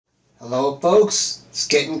Hello folks, it's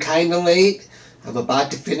getting kinda late. I'm about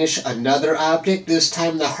to finish another object, this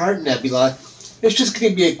time the Heart Nebula. It's just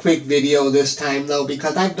going to be a quick video this time though,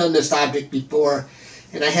 because I've done this object before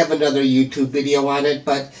and I have another YouTube video on it,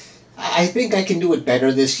 but I think I can do it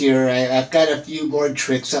better this year. I've got a few more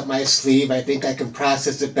tricks up my sleeve. I think I can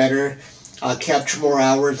process it better. I'll capture more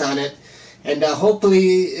hours on it. And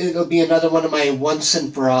hopefully it'll be another one of my once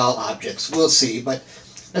and for all objects. We'll see, but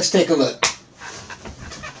let's take a look.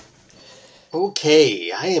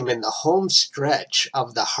 Okay, I am in the home stretch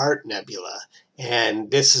of the Heart Nebula,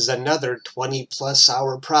 and this is another 20+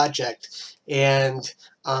 hour project. And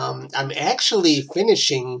I'm actually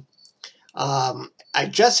finishing, I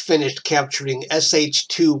just finished capturing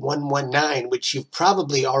SH2119, which you've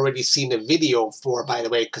probably already seen a video for, by the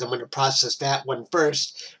way, because I'm going to process that one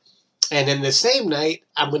first. And in the same night,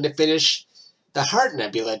 I'm going to finish the Heart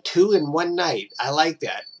Nebula, 2 in one night. I like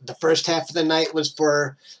that. The first half of the night was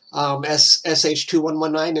for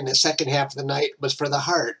SH2119, and the second half of the night was for the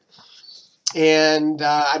Heart. And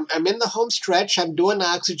I'm in the home stretch. I'm doing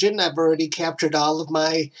oxygen. I've already captured all of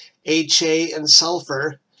my HA and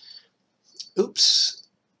sulfur. Oops.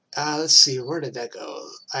 Let's see, where did that go?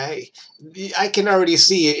 I can already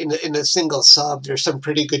see in a single sub, there's some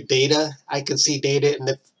pretty good data. I can see data in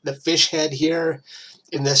the fish head here,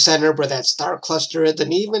 in the center where that star cluster is,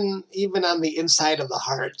 and even on the inside of the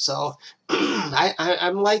Heart. So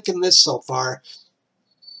I'm liking this so far.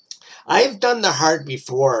 I've done the Heart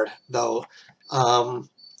before, though. Last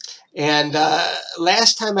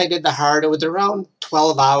time I did the Heart, it was around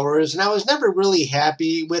 12 hours, and I was never really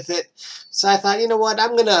happy with it. So I thought, you know what,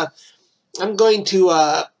 I'm going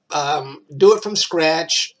to do it from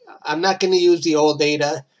scratch. I'm not going to use the old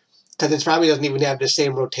data, because it probably doesn't even have the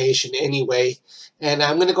same rotation anyway. And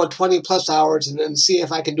I'm going to go 20+ hours and then see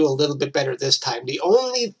if I can do a little bit better this time. The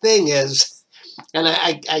only thing is, and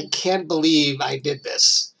I can't believe I did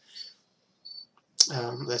this.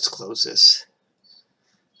 Let's close this.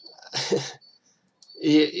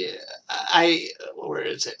 Where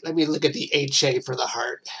is it? Let me look at the HA for the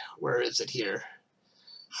Heart. Where is it here?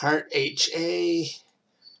 Heart HA.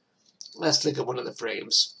 Let's look at one of the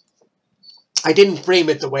frames. I didn't frame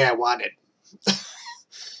it the way I wanted.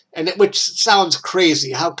 Which sounds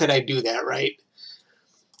crazy. How could I do that, right?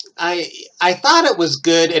 I thought it was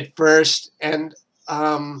good at first, and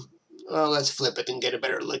well, let's flip it and get a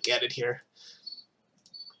better look at it here.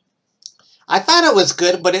 I thought it was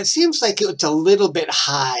good, but it seems like it's a little bit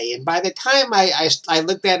high. And by the time I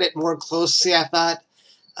looked at it more closely, I thought,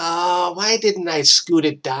 why didn't I scoot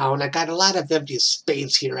it down? I got a lot of empty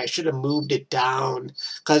space here. I should have moved it down,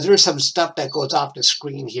 because there's some stuff that goes off the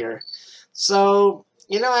screen here. So,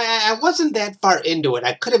 you know, I wasn't that far into it.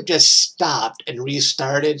 I could have just stopped and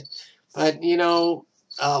restarted. But, you know,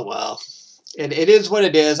 oh well. It is what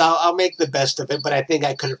it is. I'll make the best of it, but I think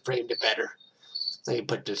I could have framed it better. Let me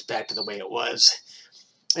put this back to the way it was.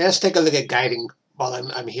 Let's take a look at guiding while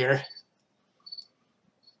I'm here.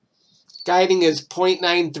 Guiding is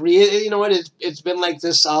 0.93. You know what? It's been like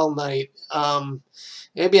this all night.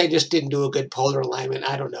 Maybe I just didn't do a good polar alignment.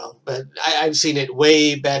 I don't know. But I've seen it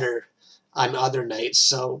way better on other nights.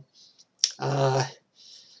 So I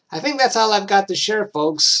think that's all I've got to share,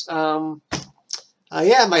 folks.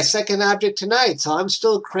 Yeah, my second object tonight. So I'm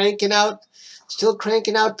still cranking out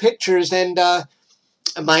pictures, and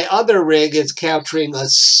my other rig is capturing a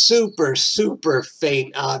super, super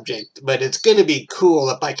faint object, but it's going to be cool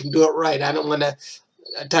if I can do it right. I don't want to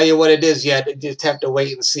tell you what it is yet. You just have to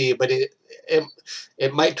wait and see, but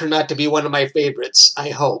it might turn out to be one of my favorites,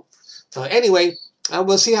 I hope. So anyway,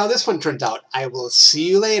 we'll see how this one turns out. I will see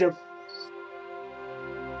you later.